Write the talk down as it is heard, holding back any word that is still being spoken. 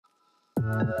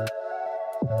Welcome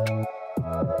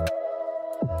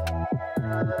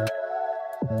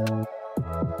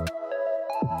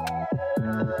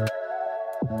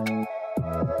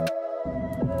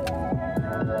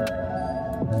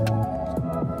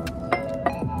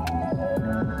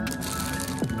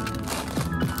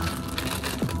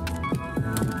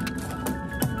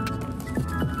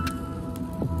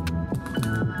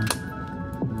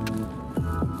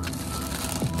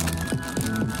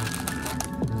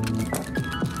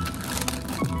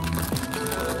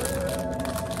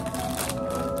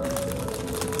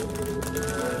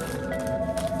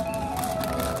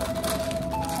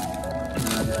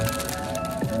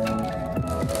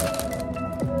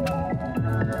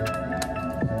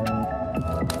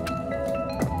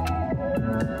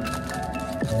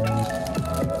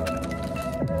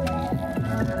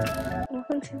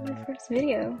to my first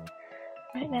video.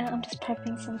 Right now I'm just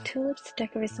prepping some tulips to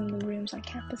decorate some of the rooms on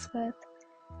campus with.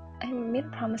 I made a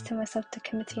promise to myself to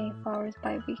commit to getting flowers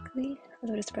bi-weekly as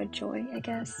a way to spread joy, I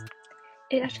guess.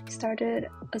 It actually started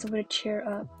as a way to cheer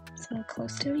up someone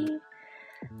close to me.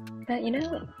 But you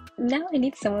know, now I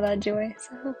need some of that joy,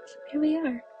 so here we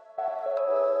are.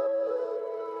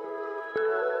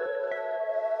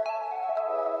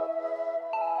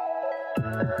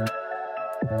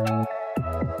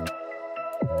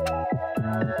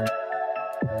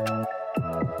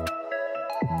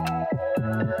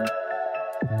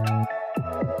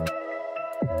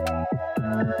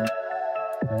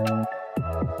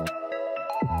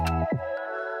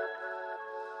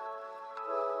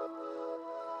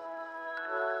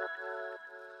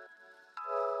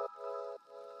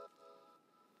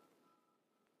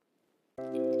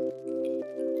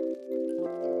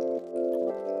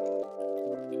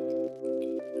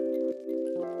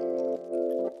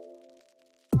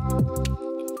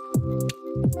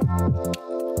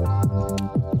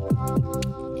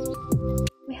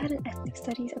 We had an ethnic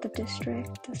studies at the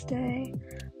district this day.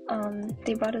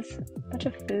 They brought us a bunch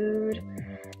of food,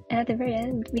 and at the very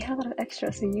end we had a lot of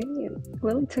extra, so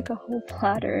Willie took a whole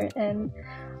platter, and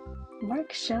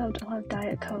Mark shoved a lot of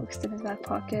Diet Cokes in his back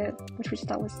pocket, which we just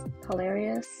thought was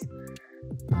hilarious.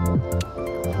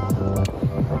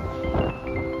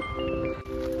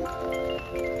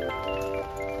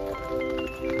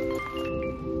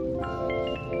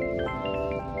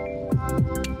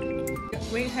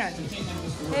 Wait,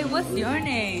 hey, what's your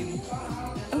name?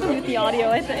 I'm gonna mute the audio,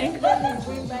 I think.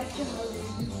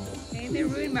 Hey, they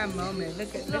ruined my moment.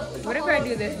 Look at this. What if I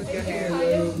do this with your hair? No,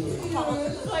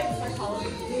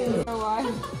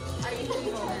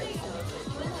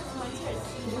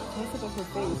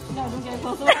 don't get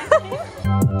close.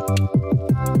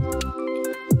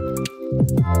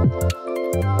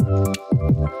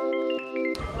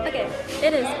 Okay,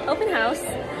 it is open house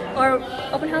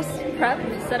prep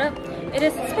setup. It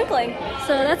is sprinkling,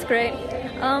 so that's great.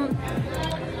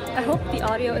 I hope the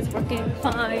audio is working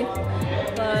fine,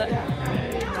 but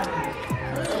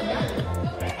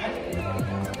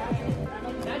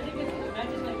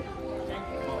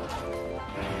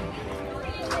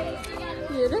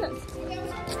here it is.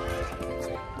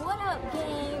 What up,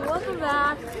 gang? Welcome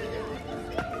back.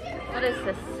 What is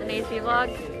this? An AC vlog?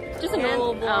 Just a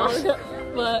normal vlog,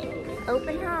 but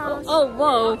open house. Oh,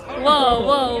 whoa, whoa,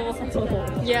 whoa.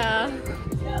 Yeah.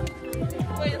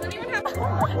 Wait, it doesn't even have. It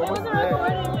wasn't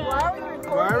recording yet.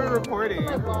 Why are we recording?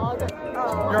 My vlog.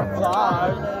 Oh. Your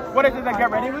vlog? What is it? Like, get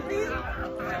ready with me?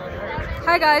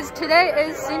 Hi guys, today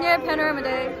is Senior Panorama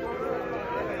Day.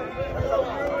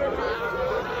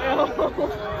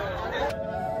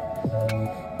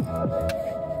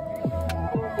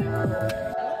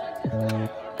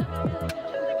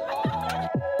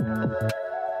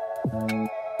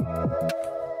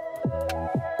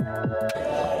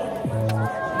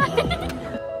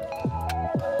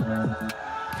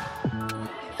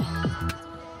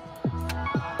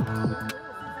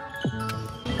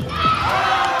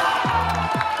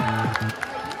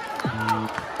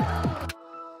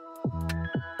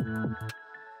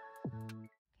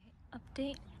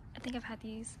 Update. I think I've had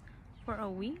these for a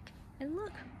week, and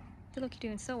look, they look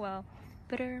doing so well.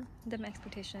 Better than my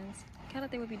expectations. Kind of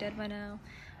thought they would be dead by now,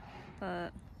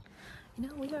 but you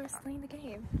know, we are slaying the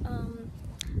game. I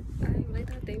really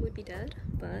thought they would be dead,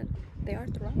 but they are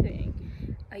thriving.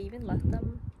 I even left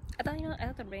them. I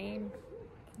thought the rain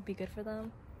would be good for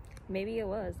them. Maybe it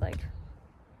was like